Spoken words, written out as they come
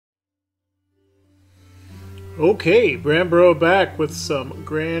Okay, Brambro back with some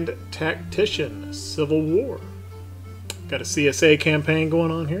Grand Tactician Civil War. Got a CSA campaign going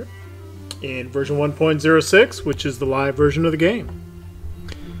on here in version 1.06, which is the live version of the game.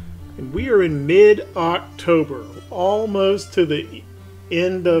 And we are in mid-October, almost to the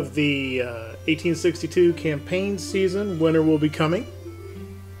end of the 1862 campaign season. Winter will be coming.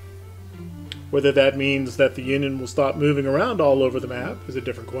 Whether that means that the Union will stop moving around all over the map is a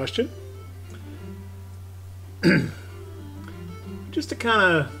different question. Just to kind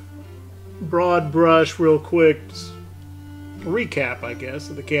of broad brush real quick recap, I guess,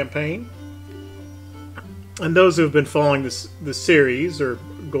 of the campaign. And those who have been following this series are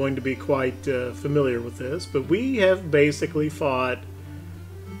going to be quite familiar with this, but we have basically fought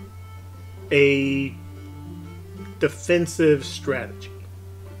a defensive strategy.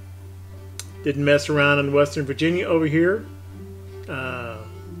 Didn't mess around in Western Virginia over here.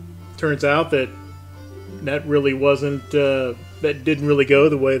 Turns out that really wasn't, that didn't really go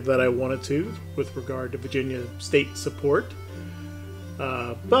the way that I wanted to with regard to Virginia state support.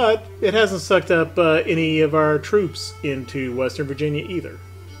 But it hasn't sucked up any of our troops into Western Virginia either.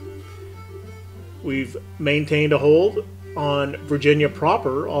 We've maintained a hold on Virginia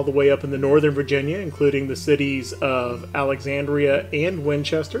proper all the way up into northern Virginia, including the cities of Alexandria and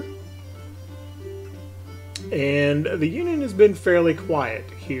Winchester. And the Union has been fairly quiet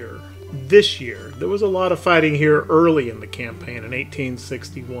here this year. There was a lot of fighting here early in the campaign in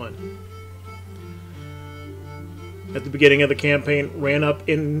 1861. At the beginning of the campaign, ran up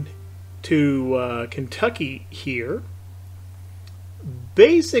into Kentucky here,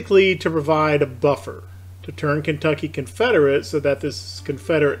 basically to provide a buffer to turn Kentucky Confederate so that this is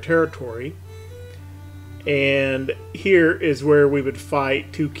Confederate territory. And here is where we would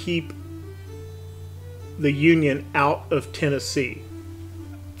fight to keep the Union out of Tennessee,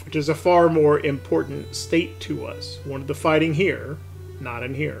 which is a far more important state to us. Wanted the fighting here, not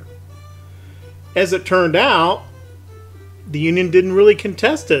in here. As it turned out, the Union didn't really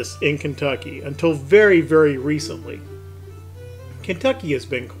contest us in Kentucky until very, very recently. Kentucky has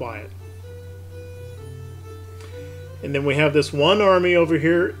been quiet. And then we have this one army over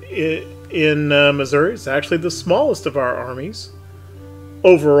here in Missouri. It's actually the smallest of our armies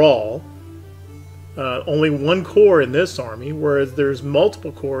overall. Only one corps in this army, whereas there's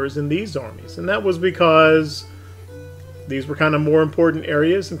multiple corps in these armies. And that was because these were kind of more important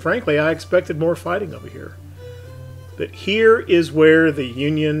areas, and frankly, I expected more fighting over here. But here is where the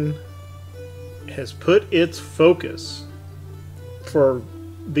Union has put its focus for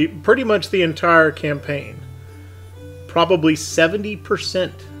pretty much the entire campaign. Probably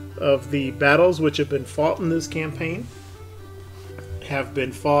 70% of the battles which have been fought in this campaign have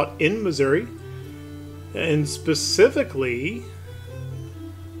been fought in Missouri, and specifically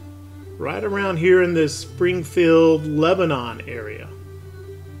right around here in this Springfield, Lebanon area.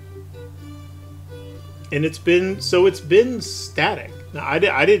 And it's been static. Now,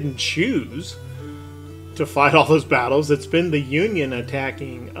 I didn't choose to fight all those battles. It's been the Union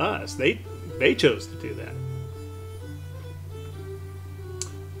attacking us. They chose to do that.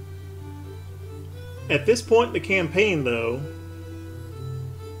 At this point in the campaign, though,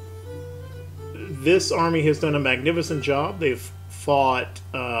 this army has done a magnificent job. They've fought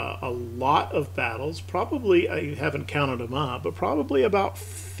a lot of battles. Probably, I haven't counted them up, but probably about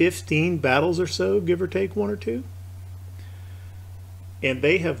 15 battles or so, give or take one or two. And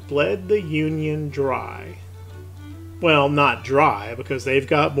they have bled the Union dry. Well, not dry, because they've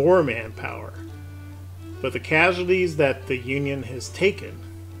got more manpower. But the casualties that the Union has taken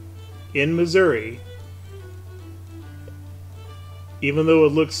in Missouri, even though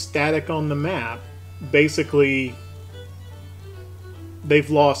it looks static on the map, basically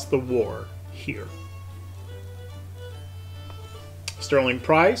they've lost the war here. Sterling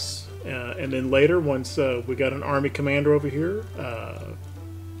Price, and then later, once we got an army commander over here,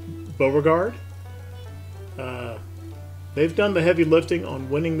 Beauregard, they've done the heavy lifting on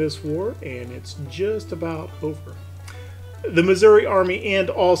winning this war, and it's just about over. The Missouri Army,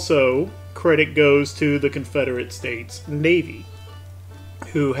 and also credit goes to the Confederate States Navy,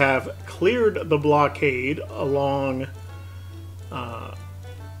 who have cleared the blockade along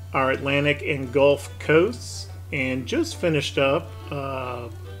our Atlantic and Gulf coasts, and just finished up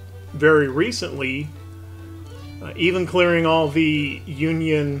very recently even clearing all the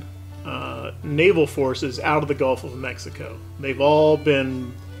Union naval forces out of the Gulf of Mexico. They've all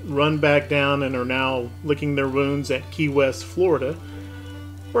been run back down and are now licking their wounds at Key West, Florida,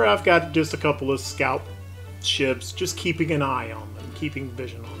 where I've got just a couple of scout ships just keeping an eye on them, keeping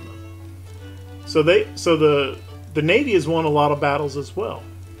vision on them. So the Navy has won a lot of battles as well.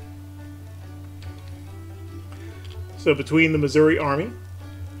 So between the Missouri Army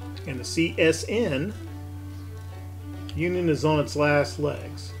and the CSN, Union is on its last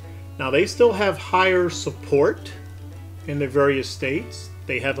legs. Now they still have higher support in their various states.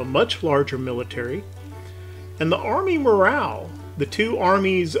 They have a much larger military. And the Army morale, the two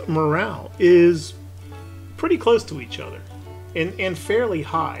armies' morale, is pretty close to each other and fairly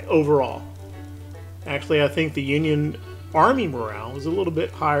high overall. Actually, I think the Union Army morale is a little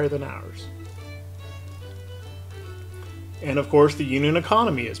bit higher than ours. And of course, the Union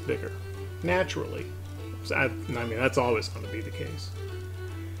economy is bigger, naturally. I mean, that's always going to be the case.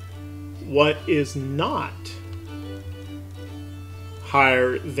 What is not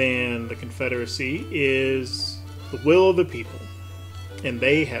higher than the Confederacy is the will of the people. And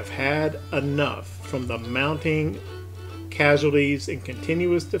they have had enough from the mounting casualties and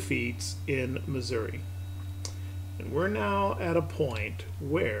continuous defeats in Missouri. And we're now at a point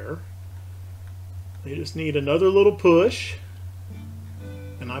where they just need another little push,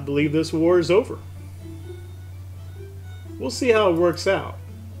 and I believe this war is over. We'll see how it works out.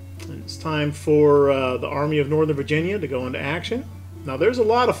 And it's time for the Army of Northern Virginia to go into action. Now, there's a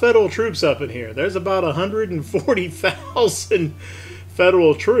lot of federal troops up in here. There's about 140,000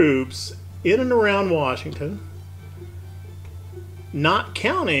 federal troops in and around Washington. Not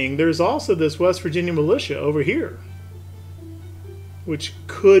counting, there's also this West Virginia militia over here, which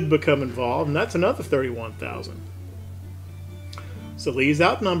could become involved, and that's another 31,000. So Lee's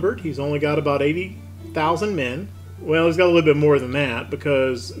outnumbered. He's only got about 80,000 men. Well, he's got a little bit more than that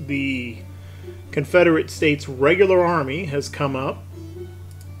because the Confederate States regular army has come up,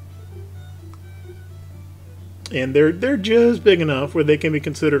 and they're just big enough where they can be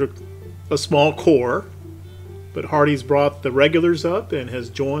considered a small corps. But Hardee's brought the regulars up and has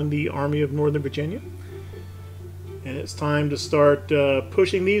joined the Army of Northern Virginia. And it's time to start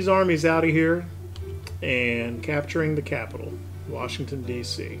pushing these armies out of here and capturing the capital, Washington,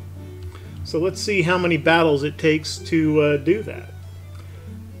 D.C. So let's see how many battles it takes to do that.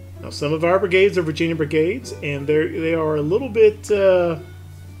 Now, some of our brigades are Virginia brigades, and they are a little bit... their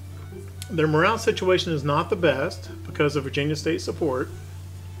morale situation is not the best because of Virginia state support.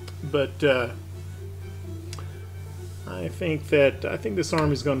 But I think this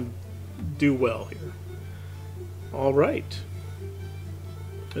army is going to do well here. All right,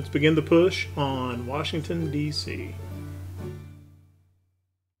 let's begin the push on Washington, D.C.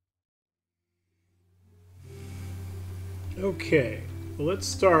 Okay, well, let's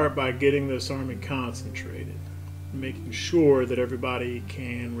start by getting this army concentrated, making sure that everybody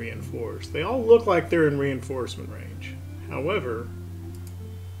can reinforce. They all look like they're in reinforcement range. However,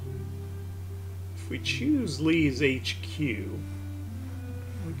 if we choose Lee's HQ,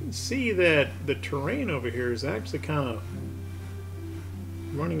 we can see that the terrain over here is actually kind of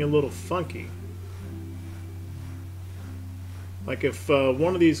running a little funky. Like if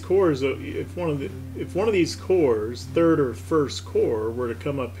one of these corps, if one of these corps, 3rd or 1st Corps, were to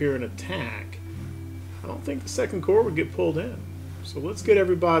come up here and attack, I don't think the 2nd Corps would get pulled in. So let's get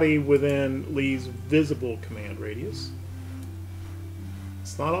everybody within Lee's visible command radius.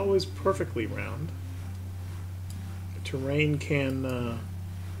 It's not always perfectly round. The terrain can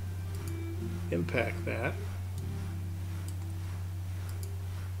impact that.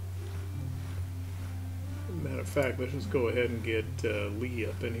 Matter of fact, let's just go ahead and get Lee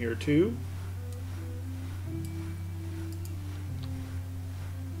up in here too.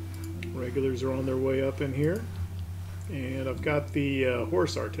 Regulars are on their way up in here, and I've got the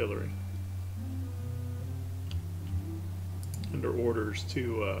horse artillery under orders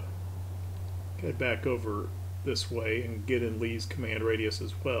to head back over this way and get in Lee's command radius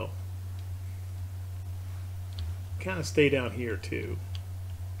as well. Kind of stay down here too,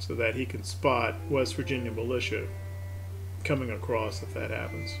 so that he can spot West Virginia militia coming across if that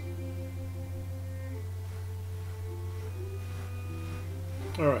happens.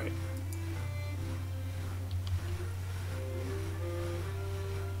 All right.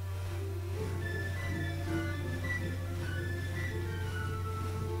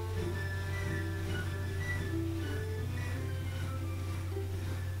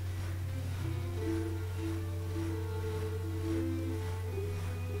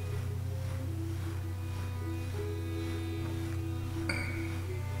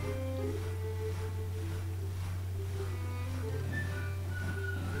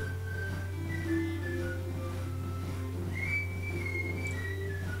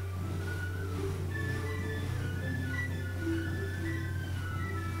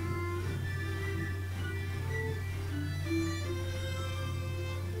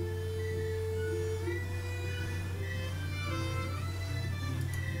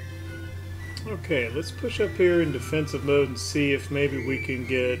 Okay, let's push up here in defensive mode and see if maybe we can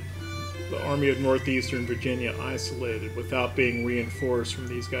get the Army of Northeastern Virginia isolated without being reinforced from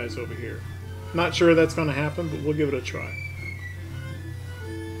these guys over here. Not sure that's going to happen, but we'll give it a try.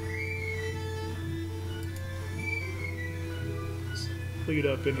 Let's lead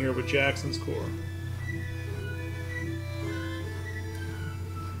up in here with Jackson's Corps.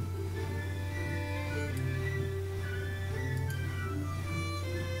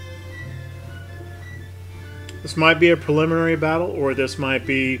 This might be a preliminary battle, or this might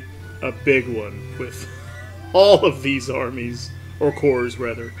be a big one with all of these armies, or corps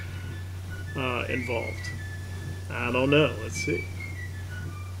rather, involved. I don't know. Let's see.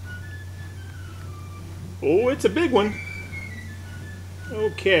 Oh, it's a big one.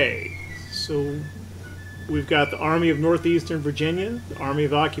 Okay, so we've got the Army of Northeastern Virginia, the Army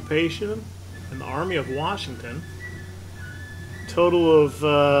of Occupation, and the Army of Washington. Total of,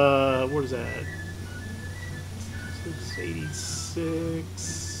 what is that?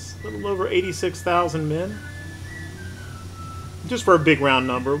 86, a little over 86,000 men. Just for a big round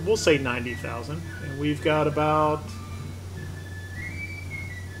number, we'll say 90,000. And we've got about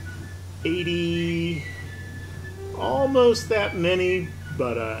 80, almost that many,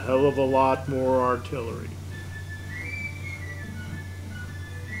 but a hell of a lot more artillery.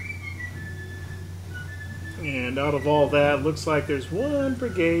 And out of all that, looks like there's one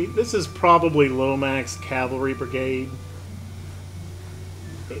brigade. This is probably Lomax's cavalry brigade.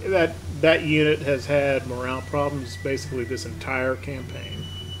 That unit has had morale problems basically this entire campaign.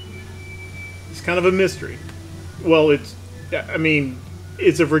 It's kind of a mystery. Well, I mean,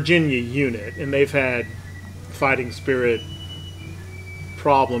 it's a Virginia unit, and they've had fighting spirit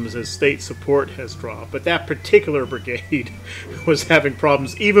problems as state support has dropped. But that particular brigade was having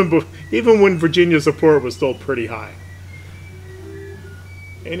problems even when Virginia support was still pretty high.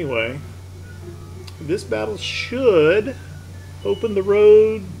 Anyway, this battle should open the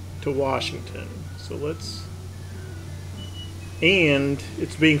road to Washington. So let's... And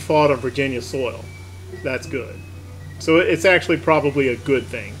it's being fought on Virginia soil. That's good. So it's actually probably a good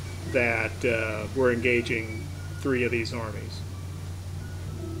thing that we're engaging 3 of these armies.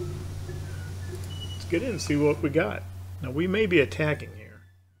 Let's get in and see what we got. Now we may be attacking here.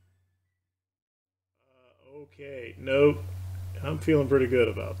 Okay, nope. I'm feeling pretty good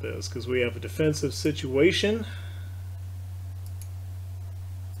about this because we have a defensive situation.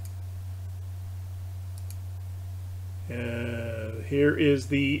 Here is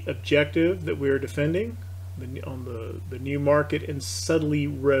the objective that we're defending on the New Market and Sudley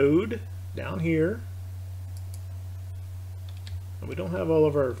Road down here. And we don't have all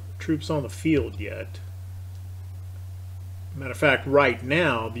of our troops on the field yet. Matter of fact, right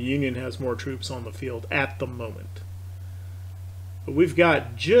now the Union has more troops on the field at the moment. But we've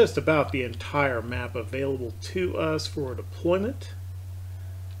got just about the entire map available to us for deployment.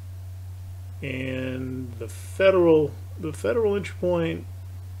 And the federal entry point,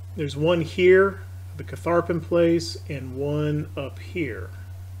 there's one here, the Catharpin place, and one up here.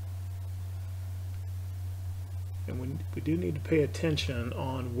 And we do need to pay attention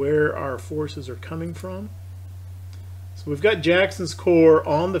on where our forces are coming from. So we've got Jackson's Corps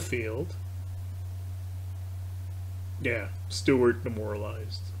on the field. Yeah, Stewart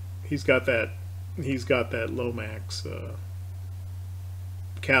demoralized. He's got that Lomax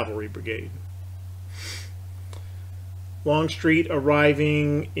cavalry brigade. Longstreet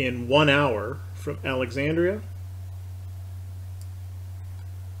arriving in 1 hour from Alexandria.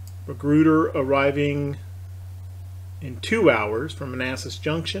 Magruder arriving in 2 hours from Manassas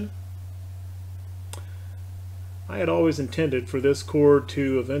Junction. I had always intended for this corps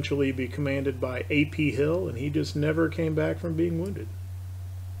to eventually be commanded by A.P. Hill, and he just never came back from being wounded.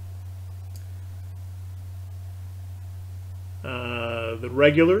 The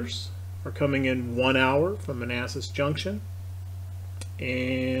regulars are coming in 1 hour from Manassas Junction,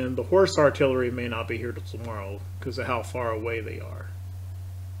 and the horse artillery may not be here till tomorrow because of how far away they are.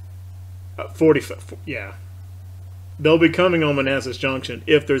 45, yeah. They'll be coming on Manassas Junction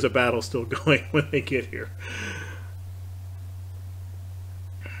if there's a battle still going when they get here.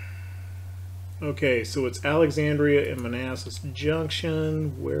 Okay, so it's Alexandria and Manassas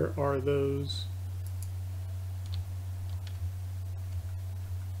Junction. Where are those?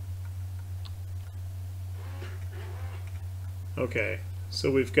 Okay, so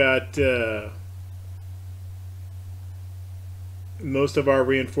we've got most of our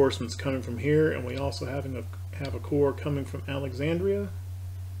reinforcements coming from here, and we also have a corps coming from Alexandria.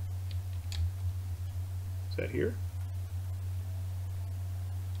 Is that here?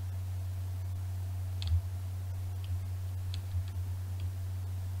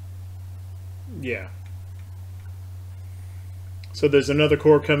 Yeah. So there's another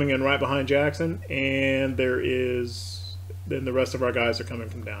corps coming in right behind Jackson, and then the rest of our guys are coming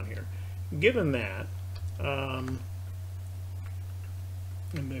from down here. Given that, and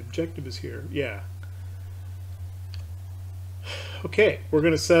the objective is here, yeah. Okay, we're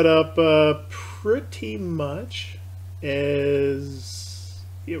going to set up pretty much as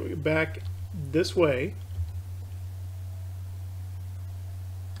back this way.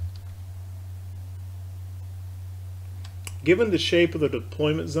 Given the shape of the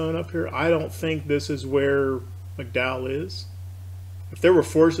deployment zone up here, I don't think this is where McDowell is. If there were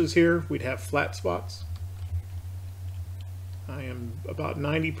forces here, we'd have flat spots. I am about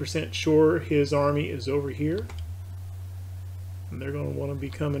 90% sure his army is over here. And they're going to want to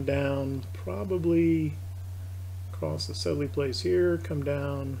be coming down probably across the Sedley Place here, come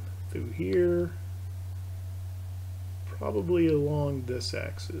down through here, probably along this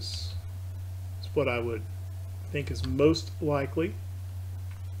axis. That's what I would think is most likely,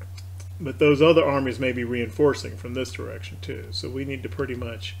 but those other armies may be reinforcing from this direction too, so we need to pretty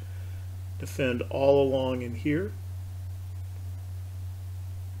much defend all along in here.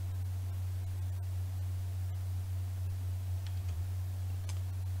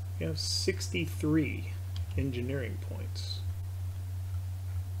 We have 63 engineering points.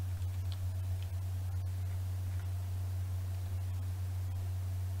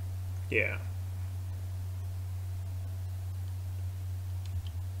 Yeah.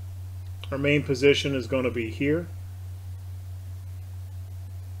 Our main position is going to be here,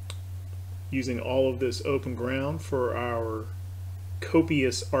 using all of this open ground for our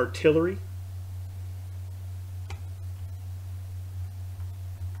copious artillery.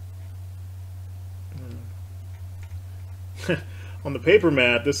 On the paper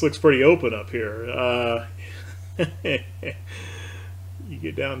map, this looks pretty open up here. You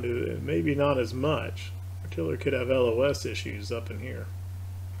get down to maybe not as much. Artillery could have LOS issues up in here.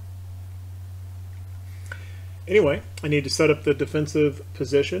 Anyway, I need to set up the defensive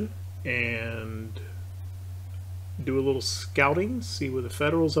position and do a little scouting, see where the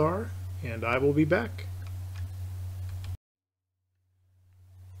Federals are, and I will be back.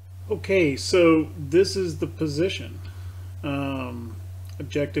 Okay, so this is the position.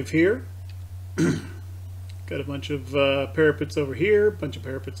 Objective here. Got a bunch of parapets over here, a bunch of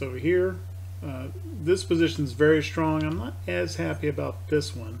parapets over here. This position is very strong. I'm not as happy about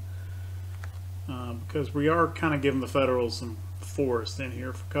this one. Because we are kind of giving the Federals some forest in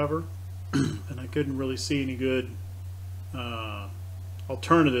here for cover, and I couldn't really see any good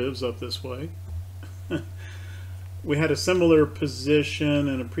alternatives up this way. We had a similar position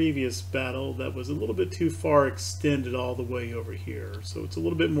in a previous battle that was a little bit too far extended all the way over here, so it's a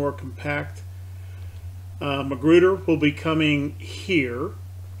little bit more compact. Magruder will be coming here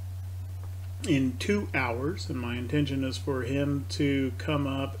in 2 hours, and my intention is for him to come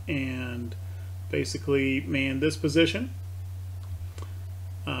up and basically man this position.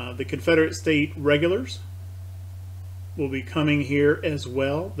 The Confederate State Regulars will be coming here as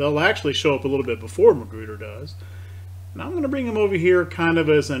well. They'll actually show up a little bit before Magruder does. And I'm going to bring them over here kind of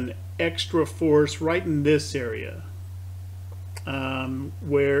as an extra force right in this area,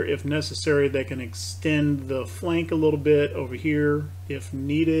 where if necessary they can extend the flank a little bit over here if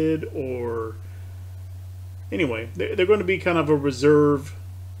needed, or anyway, they're going to be kind of a reserve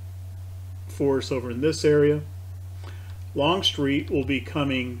force over in this area. Longstreet will be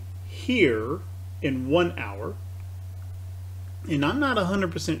coming here in 1 hour, and I'm not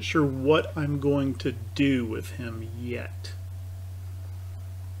 100% sure what I'm going to do with him yet.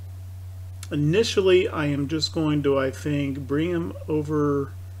 Initially, I am just going to, I think, bring him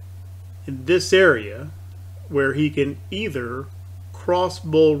over in this area where he can either cross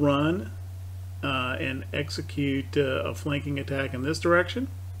Bull Run and execute a flanking attack in this direction.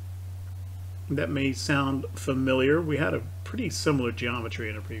 That may sound familiar. We had a pretty similar geometry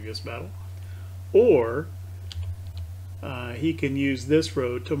in a previous battle. Or he can use this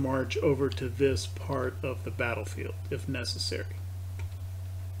road to march over to this part of the battlefield if necessary,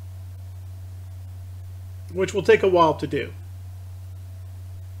 which will take a while to do.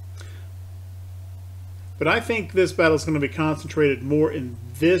 But I think this battle is going to be concentrated more in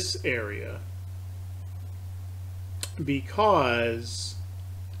this area because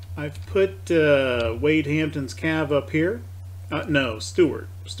I've put Wade Hampton's Cav up here. No, Stewart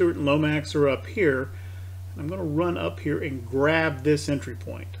and Lomax are up here. I'm going to run up here and grab this entry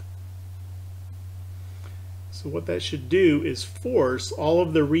point. So what that should do is force all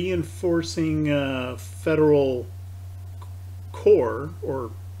of the reinforcing Federal Corps,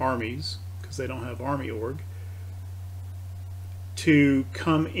 or armies, because they don't have Army org, to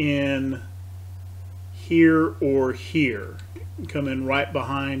come in here or here. Come in right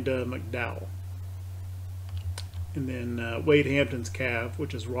behind McDowell. And then Wade Hampton's Cav,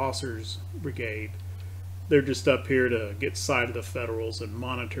 which is Rosser's brigade, they're just up here to get sight of the Federals and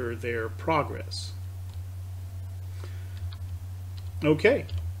monitor their progress. Okay,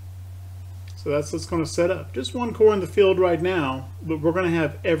 so that's what's going to set up. Just one corps in the field right now, but we're going to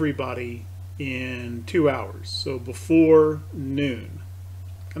have everybody in 2 hours, so before noon.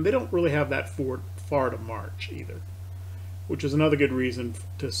 And they don't really have that far to march either, which is another good reason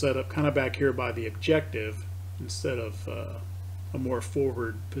to set up kind of back here by the objective instead of a more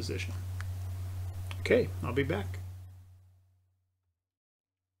forward position. Okay, I'll be back.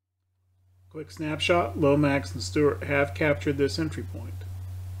 Quick snapshot. Lomax and Stewart have captured this entry point.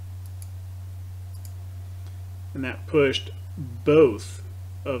 And that pushed both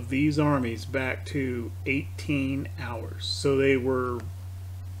of these armies back to 18 hours. So they were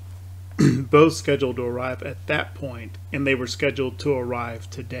both scheduled to arrive at that point, and they were scheduled to arrive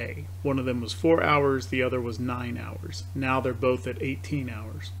today. One of them was 4 hours, the other was 9 hours. Now they're both at 18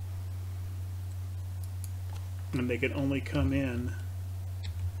 hours. And they could only come in,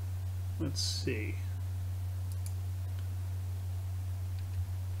 let's see,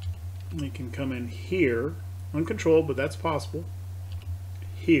 they can come in here, uncontrolled, but that's possible,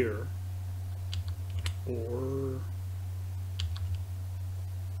 here, or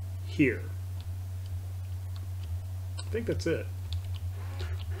here. I think that's it.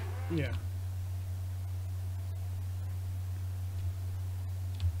 Yeah.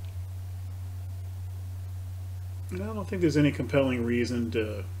 I don't think there's any compelling reason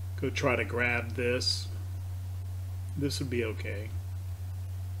to go try to grab this. This would be okay.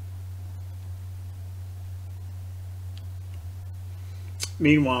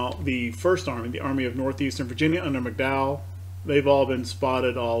 Meanwhile, the First Army, the Army of Northeastern Virginia under McDowell, they've all been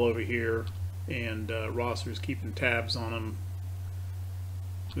spotted all over here, and Rosser's keeping tabs on them,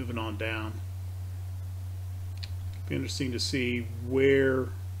 moving on down. Be interesting to see where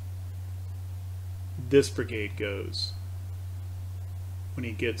this brigade goes when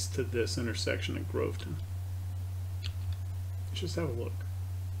he gets to this intersection at Groveton. Let's just have a look.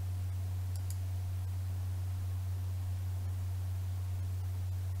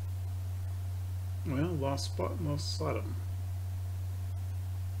 Well, lost sight of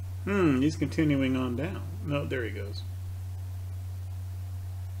him. He's continuing on down. No, there he goes.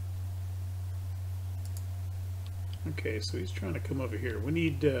 Okay, so he's trying to come over here. We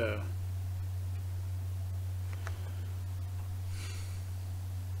need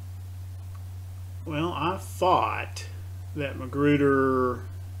well, I thought that Magruder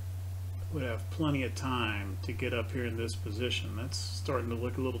would have plenty of time to get up here in this position. That's starting to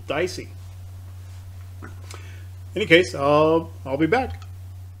look a little dicey. In any case, I'll be back.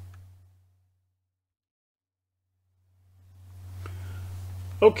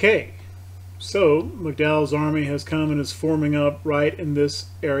 Okay, so McDowell's army has come and is forming up right in this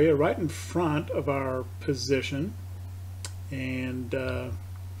area, right in front of our position. And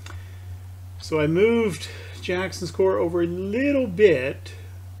so I moved Jackson's Corps over a little bit.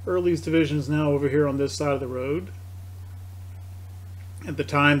 Early's division is now over here on this side of the road. At the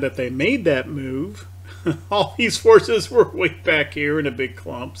time that they made that move, all these forces were way back here in a big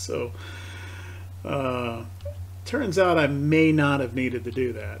clump. So turns out I may not have needed to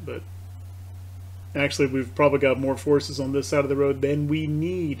do that, but actually we've probably got more forces on this side of the road than we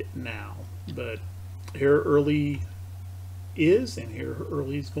need now. But here Early is, and here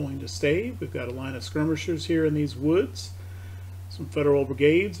Early's going to stay. We've got a line of skirmishers here in these woods. Some Federal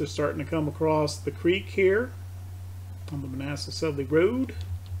brigades are starting to come across the creek here on the Manassas Sudley Road.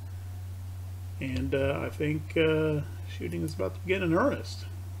 And I think shooting is about to begin in earnest.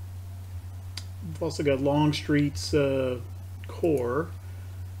 We've also got Longstreet's corps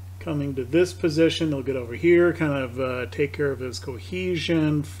coming to this position. They'll get over here, kind of take care of his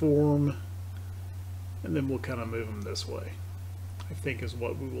cohesion, form, and then we'll kind of move him this way, I think is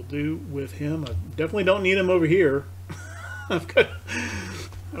what we will do with him. I definitely don't need him over here.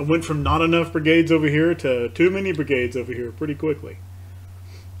 I went from not enough brigades over here to too many brigades over here pretty quickly.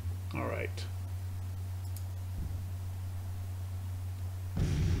 All right.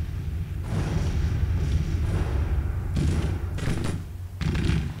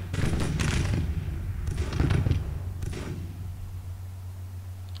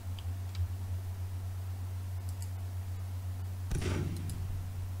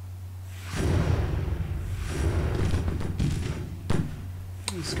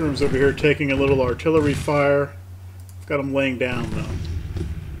 Skirm's over here taking a little artillery fire. I've got them laying down though.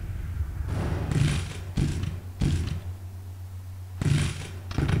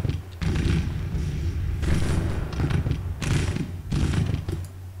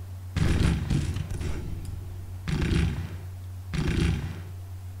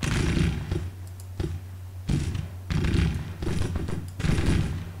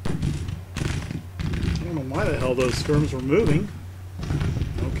 why the hell those skirms were moving.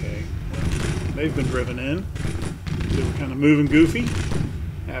 Okay, well, they've been driven in. They were kind of moving goofy.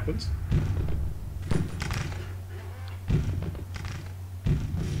 Happens.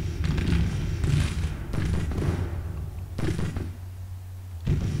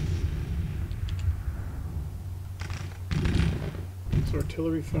 Is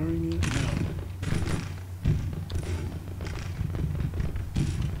artillery firing yet? No.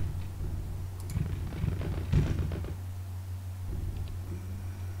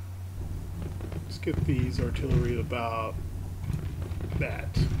 Get these artillery about that.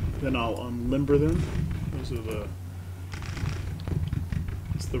 Then I'll unlimber them. Those are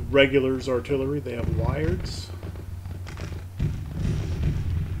it's the regulars artillery. They have wireds.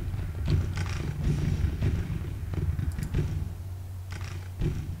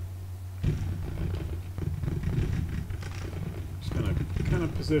 Just gonna kind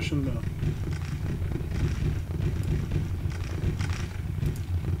of position the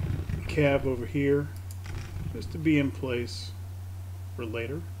cab over here just to be in place for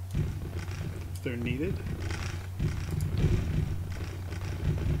later if they're needed.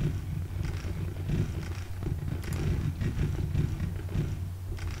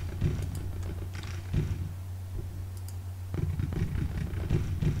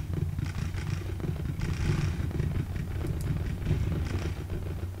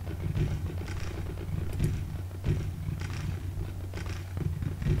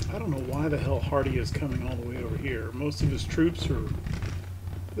 I don't know why the hell Hardy is coming all the way over here. Most of his troops are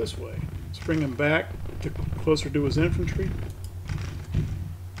this way. Let's bring him back to closer to his infantry.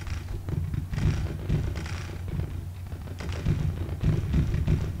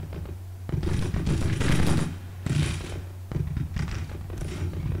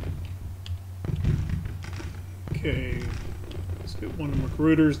 Okay, let's get one of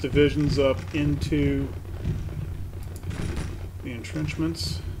Magruder's divisions up into the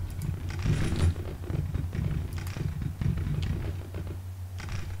entrenchments.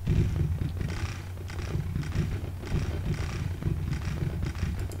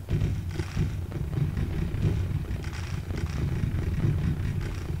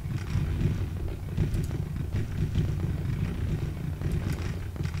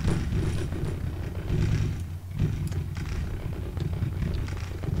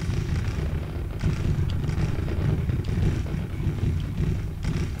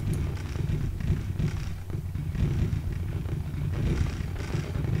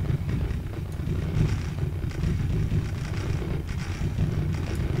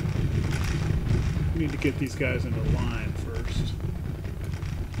 Need to get these guys into line first.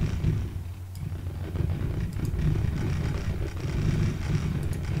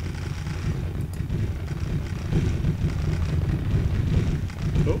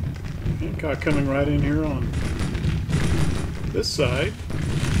 Oh, Hancock coming right in here on this side.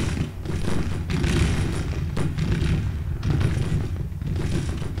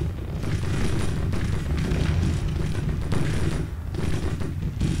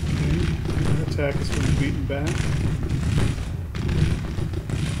 Attack has been beaten back.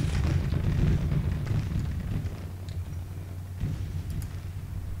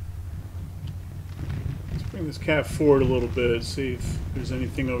 Let's bring this cap forward a little bit, see if there's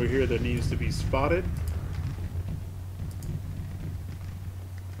anything over here that needs to be spotted.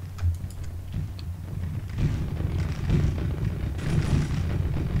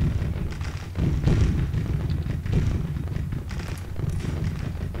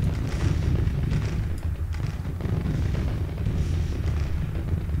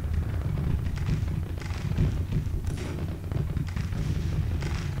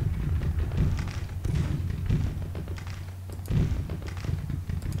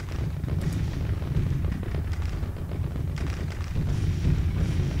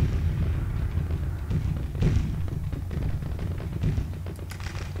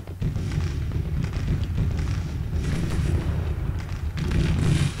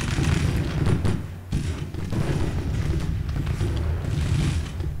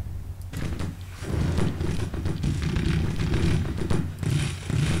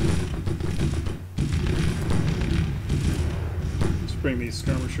 Bring these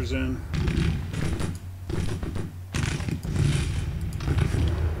skirmishers in.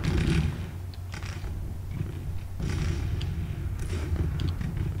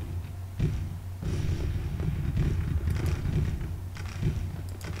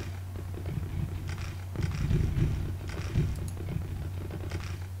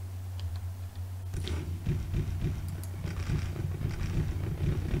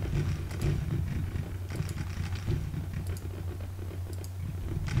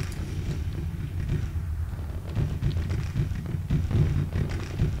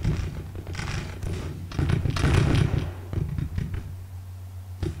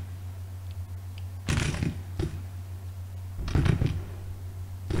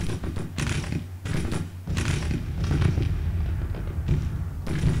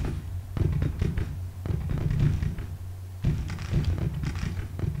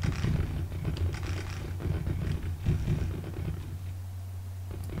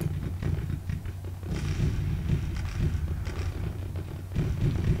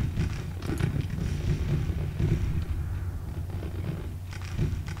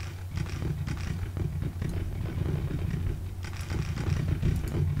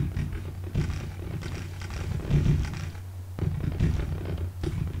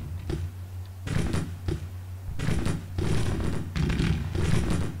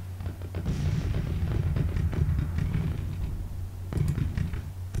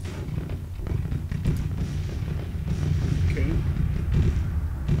 Okay.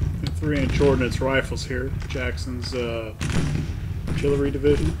 3-inch ordnance rifles here. Jackson's artillery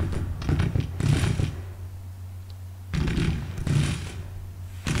division.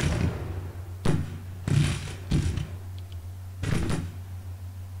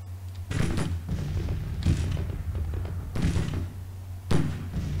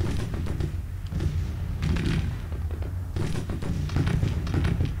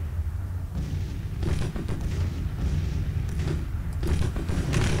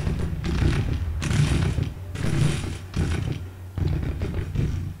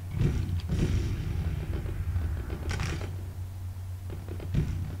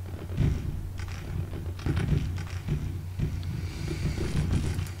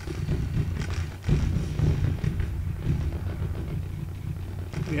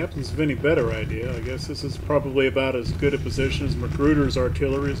 The absence of any better idea, I guess this is probably about as good a position as Magruder's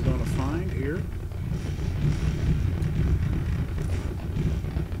artillery is going to find here.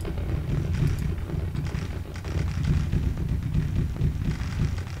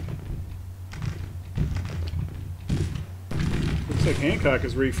 Looks like Hancock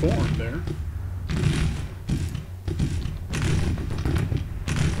is reformed there.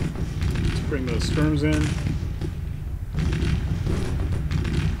 Let's bring those skirms in.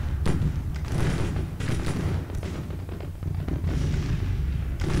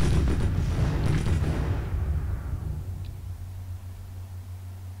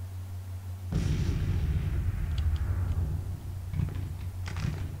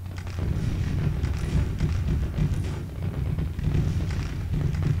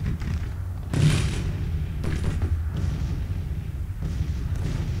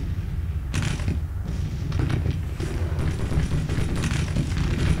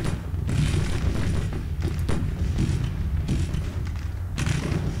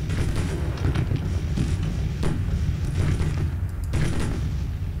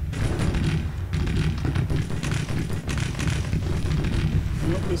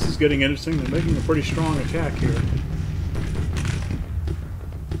 This is getting interesting. They're making a pretty strong attack here.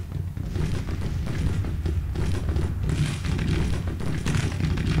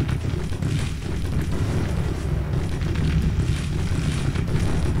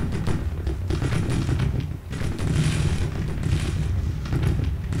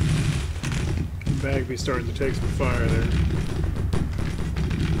 Bagby starting to take some fire there.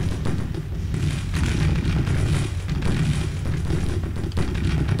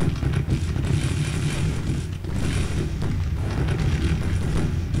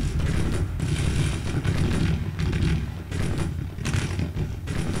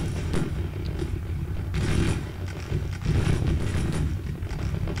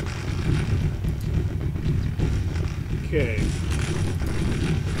 Okay.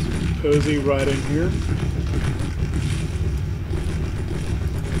 Posey right in here.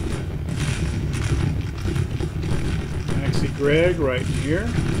 Maxie Gregg right in here.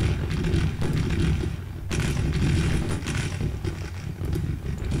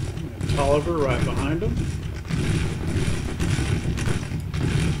 And Tolliver right behind him.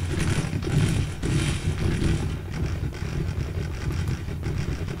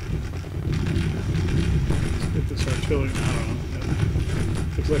 Let's get this artillery. I don't know.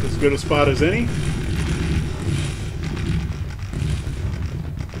 Looks like as good a spot as any.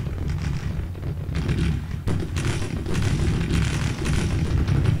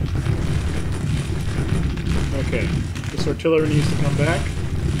 Okay, this artillery needs to come back.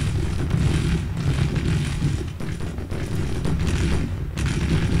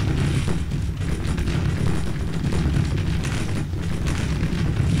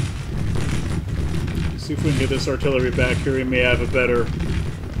 See if we can get this artillery back here. We may have a better...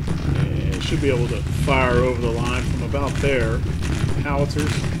 should be able to fire over the line from about there. Howitzers.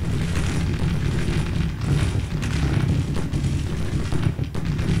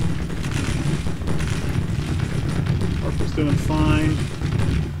 Harper's doing fine.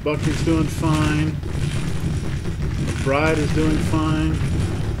 Buckley's doing fine. McBride is doing fine.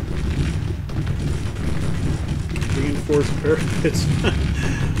 Reinforced parapets.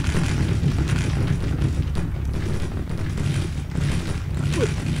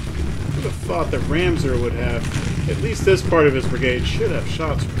 thought that Ramser would have, at least this part of his brigade should have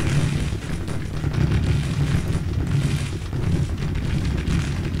shots from him.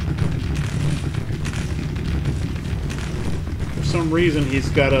 For some reason he's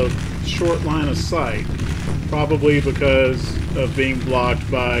got a short line of sight, probably because of being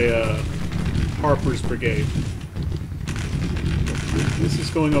blocked by Harper's brigade. This is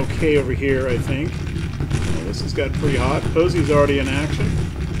going okay over here, I think. Well, this has got pretty hot. Posey's already in action.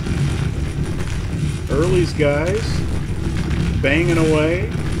 Early's guys banging away.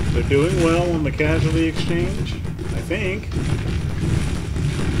 They're doing well on the casualty exchange, I think.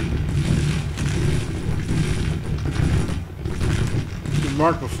 We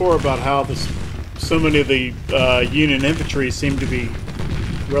remarked before about how so many of the Union infantry seem to be,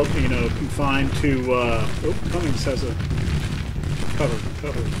 confined to. Oh, Cummings has a cover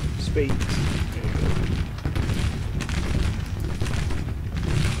spades. There you go.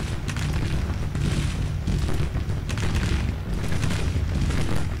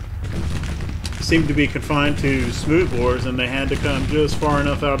 Seem to be confined to smoothbores, and they had to come just far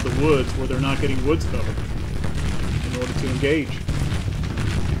enough out of the woods where they're not getting woods cover in order to engage.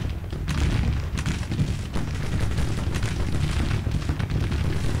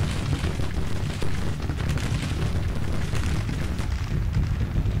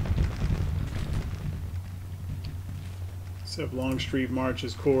 Let's have Longstreet march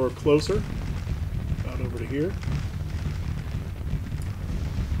his corps closer, about over to here.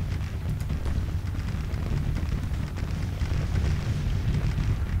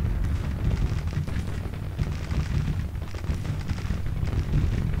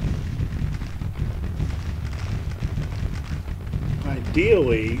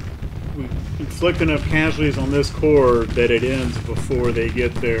 Ideally, we inflict enough casualties on this corps that it ends before they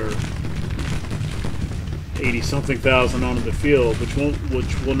get their 80-something thousand onto the field, which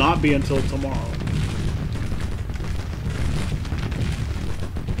will not be until tomorrow.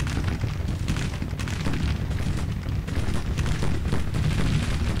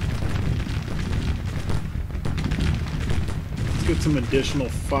 Let's get some additional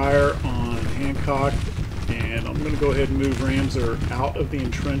fire on Hancock, and I'm going to go ahead and move Ramser out of the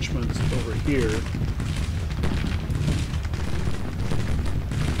entrenchments over here.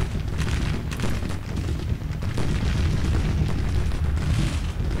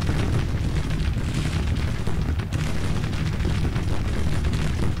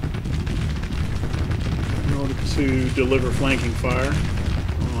 To deliver flanking fire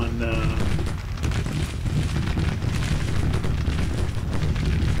on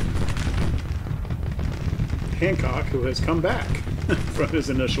Hancock, who has come back from his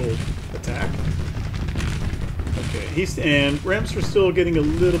initial attack. Okay, and Ramser's still getting a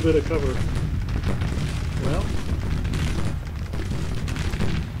little bit of cover. Well,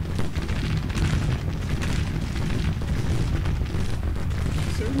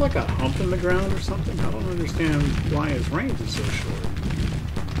 is there like a hump in the ground or something? I don't understand why his range is so short.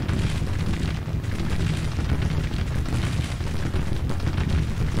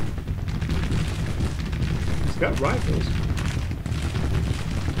 He's got rifles.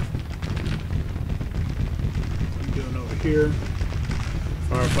 What are you doing over here?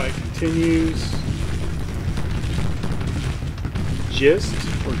 Firefight continues. Gist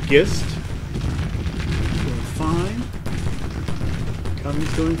doing fine.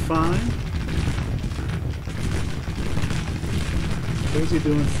 Cummings doing fine. Crazy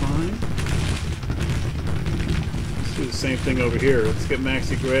doing fine. Let's do the same thing over here. Let's get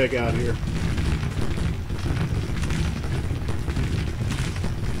Maxie Gregg out here.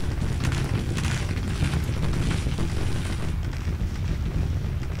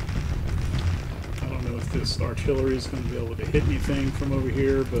 I don't know if this artillery is going to be able to hit anything from over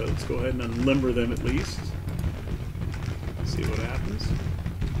here, but let's go ahead and unlimber them at least. See what happens.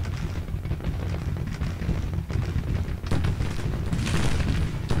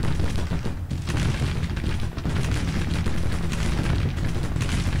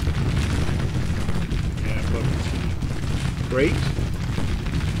 Yeah, Bubba's great.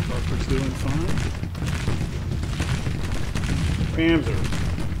 Harper's doing fine. Ramser.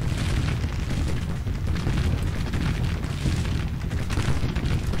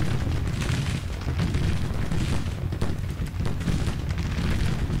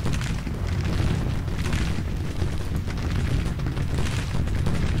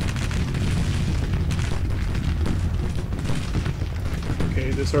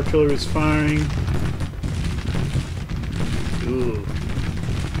 This artillery is firing. Ooh.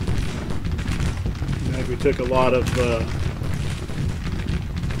 Glad we took a lot of I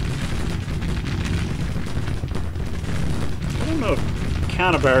don't know if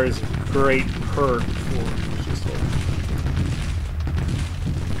counter barriers are great perk for just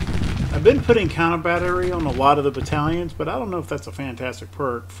I've been putting counter battery on a lot of the battalions, but I don't know if that's a fantastic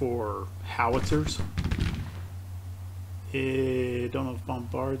perk for howitzers. I don't know if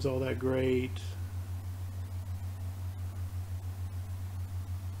bombard's all that great.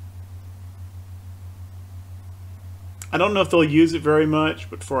 I don't know if they'll use it very much,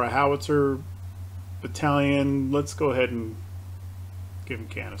 but for a howitzer battalion, let's go ahead and give them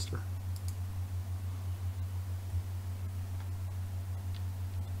canister.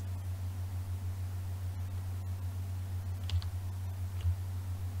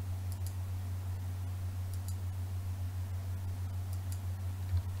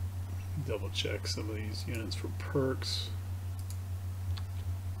 Double check some of these units for perks.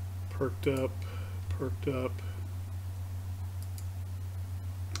 Perked up, perked up,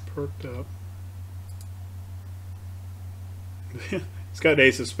 perked up. It's got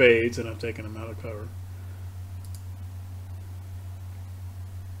ace of spades, and I've taken him out of cover.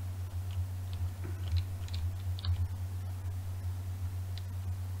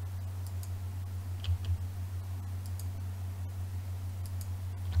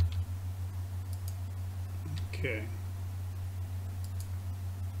 Okay.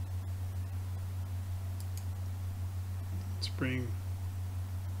 Let's bring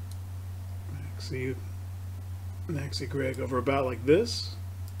Maxie Greg over about like this.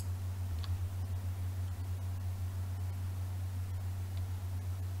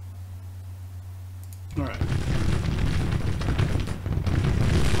 All right.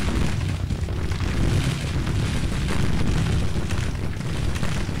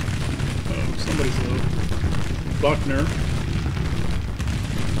 Oh, somebody's low. Buckner.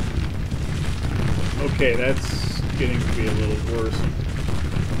 Okay, that's getting to be a little worse.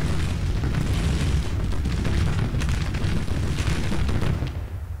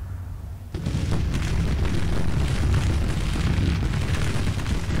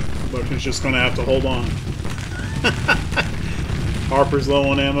 Buckner's just going to have to hold on. Harper's low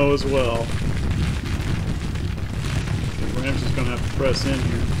on ammo as well. Okay, Rams is going to have to press in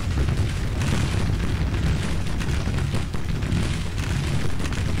here.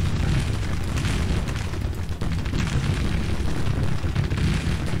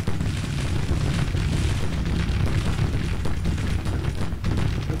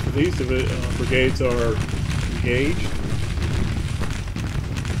 These brigades are engaged.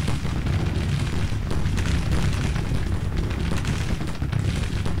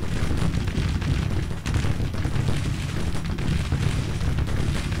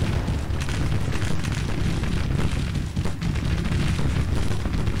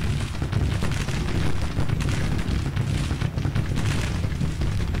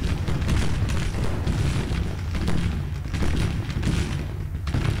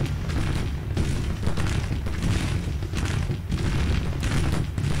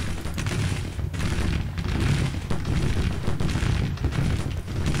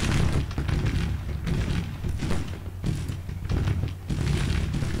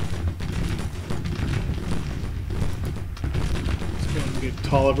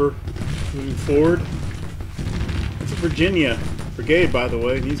 Tolliver moving forward. That's a Virginia brigade, by the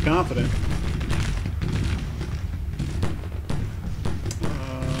way, and he's confident.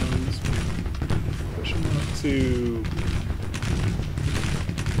 Let's push him up to.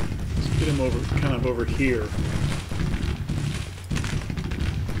 Let's get him over, kind of over here,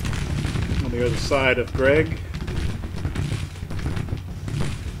 on the other side of Greg.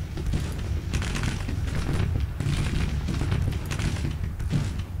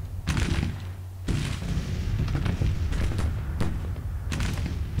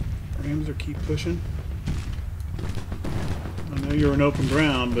 Or keep pushing. I know you're in open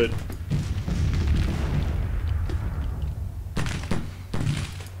ground, but I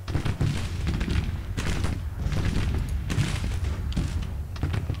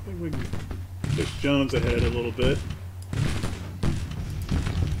think we can push Jones ahead a little bit.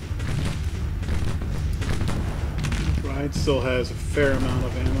 Ride still has a fair amount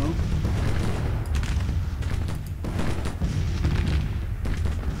of ammo.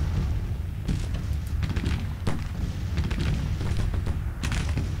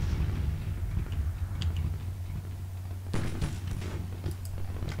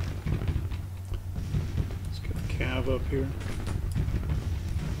 Up here.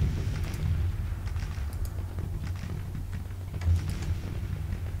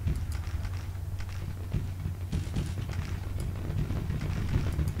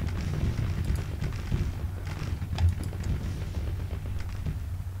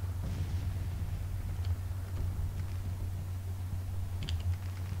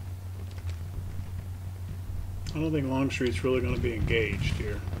 I don't think Longstreet's really going to be engaged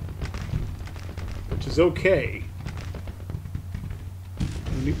here, which is okay.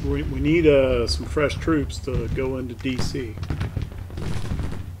 We need some fresh troops to go into DC.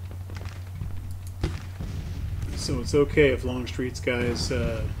 So it's okay if Longstreet's guys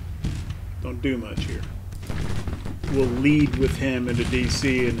don't do much here. We'll lead with him into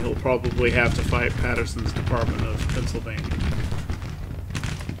DC, and he'll probably have to fight Patterson's Department of Pennsylvania.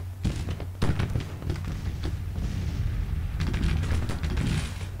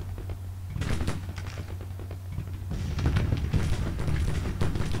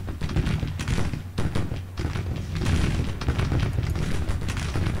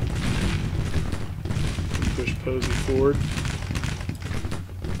 Posey forward.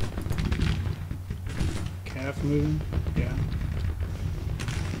 Calf moving, yeah.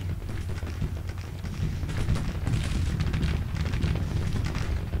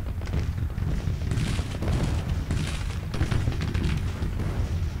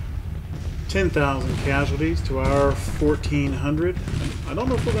 $10,000 casualties to our 1,400. I don't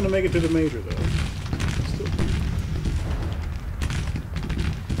know if we're going to make it to the major though. Still.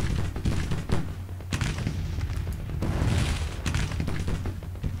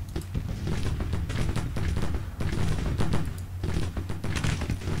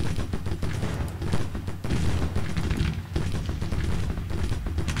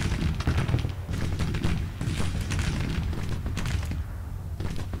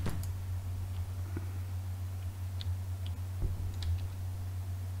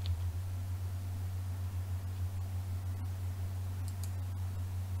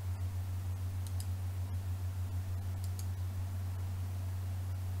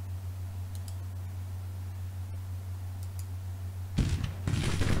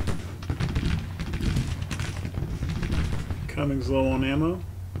 Cummings low on ammo.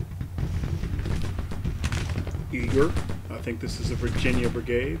 Eager. I think this is a Virginia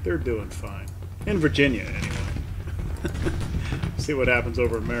brigade. They're doing fine. In Virginia, anyway. See what happens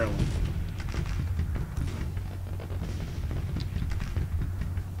over in Maryland.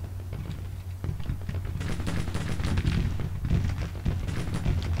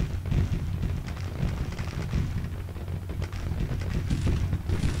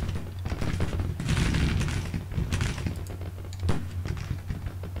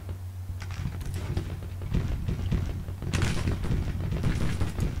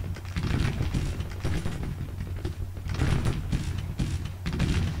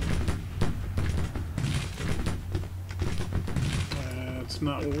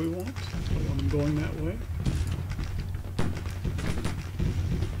 Not what we want. Don't want them going that way.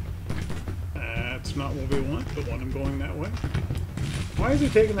 That's not what we want. Don't want them going that way. Why is he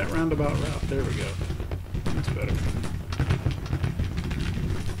taking that roundabout route? There we go. That's better.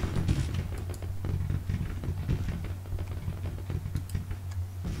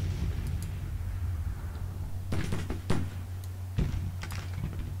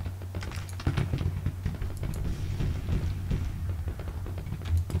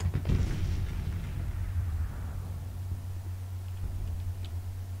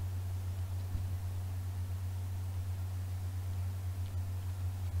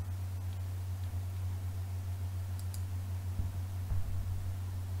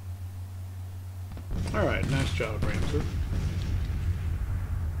 Alright, nice job, Ramsey.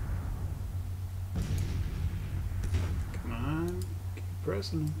 Come on, keep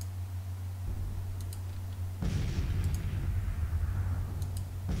pressing them.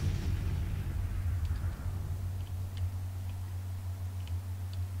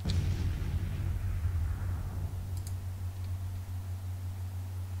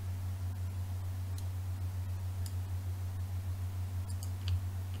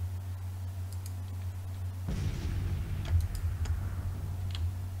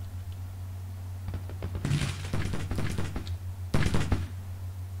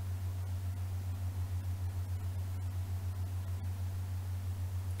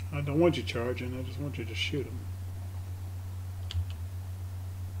 I don't want you charging, I just want you to shoot them.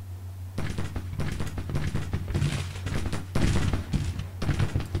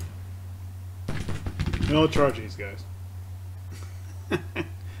 No, I'll charge these guys.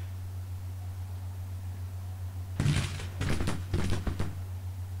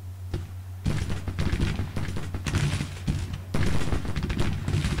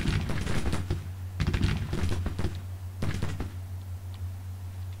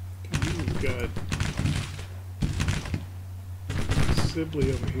 Got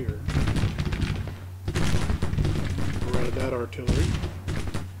Sibley over here. We're out of that artillery.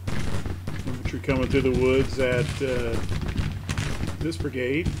 Infantry coming through the woods at this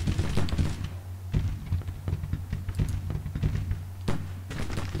brigade.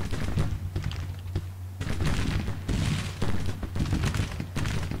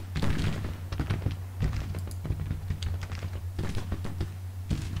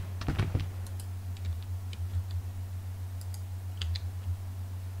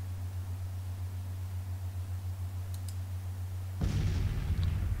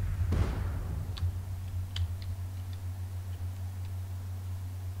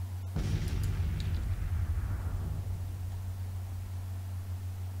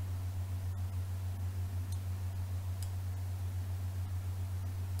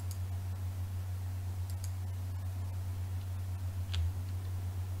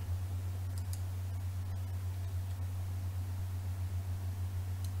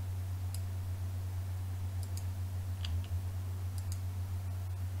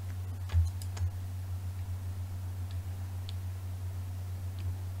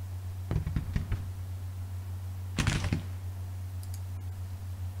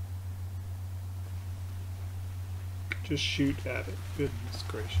 Just shoot at it. Goodness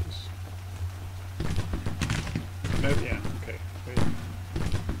gracious. No, yeah, okay. Wait.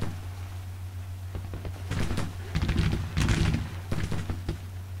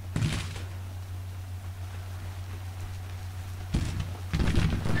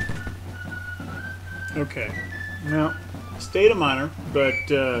 Okay. Now, stayed a minor, but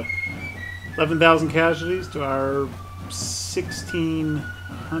 11,000 casualties to our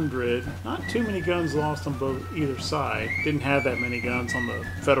 1,600. Not too many guns lost on either side. Didn't have that many guns on the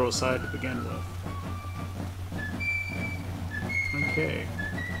federal side to begin with. Okay.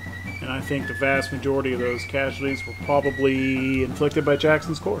 And I think the vast majority of those casualties were probably inflicted by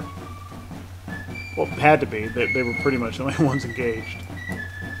Jackson's Corps. Well, had to be. They were pretty much the only ones engaged.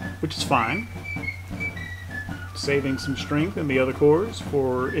 Which is fine. Saving some strength in the other corps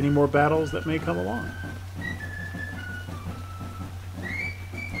for any more battles that may come along.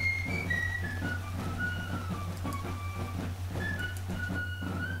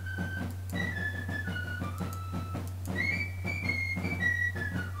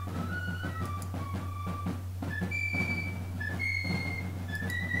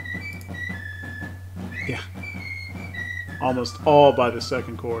 Yeah. Almost all by the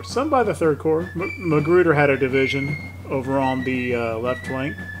 2nd Corps. Some by the 3rd Corps. Magruder had a division over on the left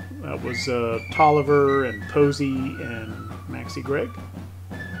flank. That was Tolliver and Posey and Maxie Gregg.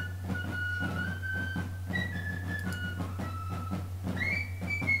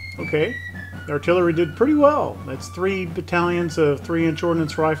 Okay. The artillery did pretty well. That's 3 battalions of 3-inch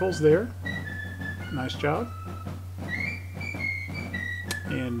ordnance rifles there. Nice job.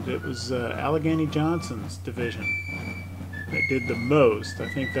 And it was Allegheny Johnson's division that did the most. I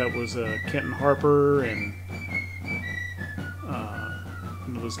think that was Kenton Harper and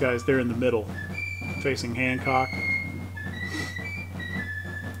those guys there in the middle facing Hancock.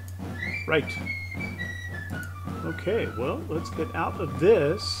 Right. Okay, well, let's get out of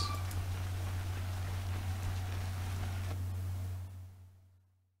this.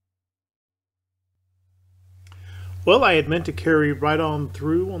 Well, I had meant to carry right on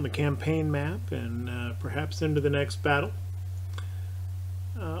through on the campaign map and perhaps into the next battle.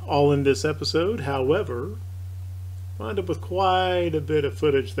 All in this episode. However, wound up with quite a bit of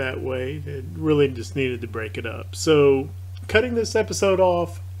footage that way. It really just needed to break it up. So, cutting this episode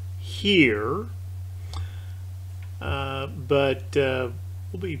off here, but we'll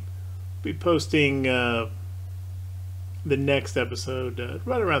be posting the next episode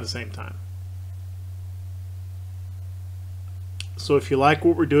right around the same time. So if you like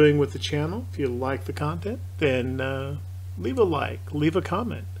what we're doing with the channel, if you like the content, then leave a like, leave a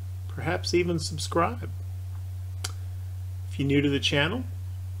comment, perhaps even subscribe. If you're new to the channel,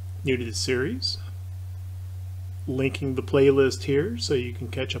 new to the series, linking the playlist here so you can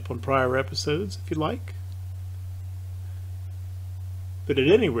catch up on prior episodes if you like. But at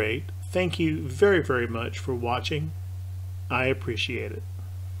any rate, thank you very, very much for watching. I appreciate it.